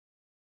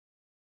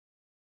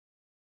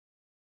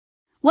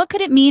What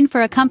could it mean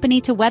for a company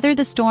to weather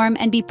the storm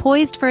and be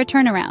poised for a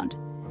turnaround?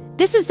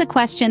 This is the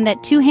question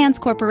that TWOH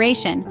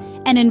Corporation,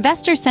 an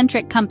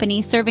investor-centric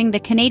company serving the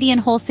Canadian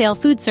wholesale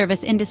food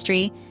service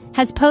industry,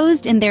 has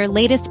posed in their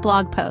latest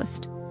blog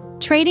post.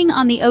 Trading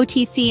on the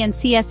OTC and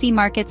CSE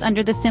markets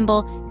under the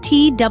symbol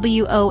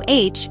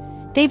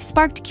TWOH, they've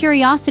sparked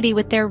curiosity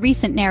with their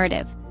recent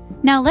narrative.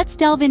 Now let's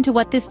delve into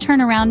what this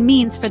turnaround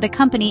means for the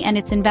company and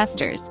its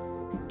investors.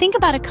 Think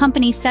about a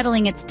company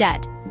settling its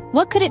debt.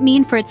 What could it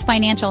mean for its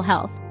financial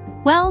health?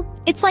 Well,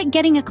 it's like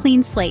getting a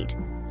clean slate.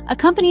 A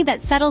company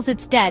that settles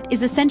its debt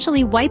is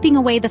essentially wiping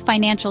away the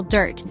financial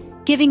dirt,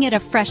 giving it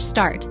a fresh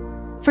start.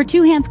 For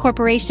TWOH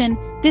Corporation,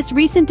 this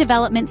recent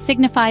development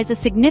signifies a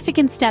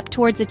significant step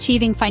towards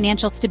achieving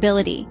financial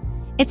stability.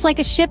 It's like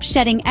a ship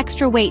shedding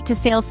extra weight to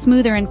sail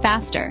smoother and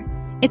faster.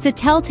 It's a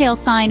telltale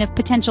sign of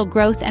potential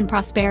growth and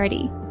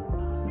prosperity.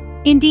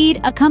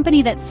 Indeed, a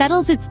company that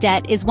settles its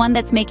debt is one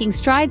that's making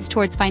strides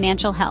towards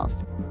financial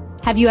health.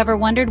 Have you ever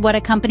wondered what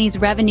a company's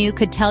revenue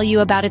could tell you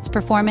about its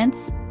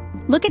performance?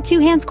 Look at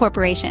TWOH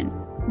Corporation.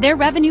 Their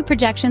revenue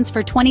projections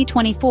for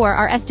 2024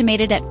 are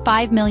estimated at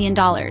 $5 million.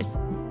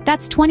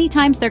 That's 20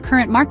 times their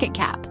current market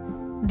cap.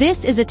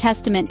 This is a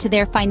testament to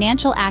their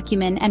financial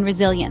acumen and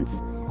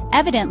resilience.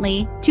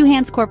 Evidently,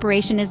 TWOH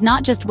Corporation is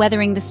not just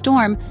weathering the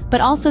storm,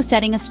 but also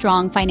setting a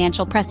strong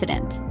financial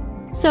precedent.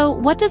 So,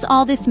 what does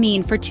all this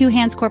mean for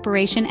TWOH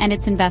Corporation and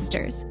its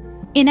investors?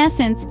 In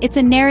essence, it's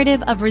a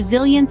narrative of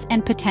resilience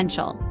and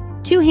potential.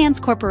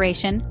 TWOH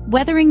Corporation,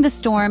 weathering the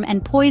storm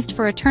and poised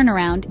for a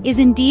turnaround, is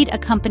indeed a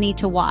company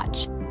to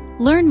watch.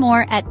 Learn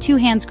more at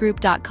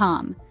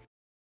twohsgroup.com.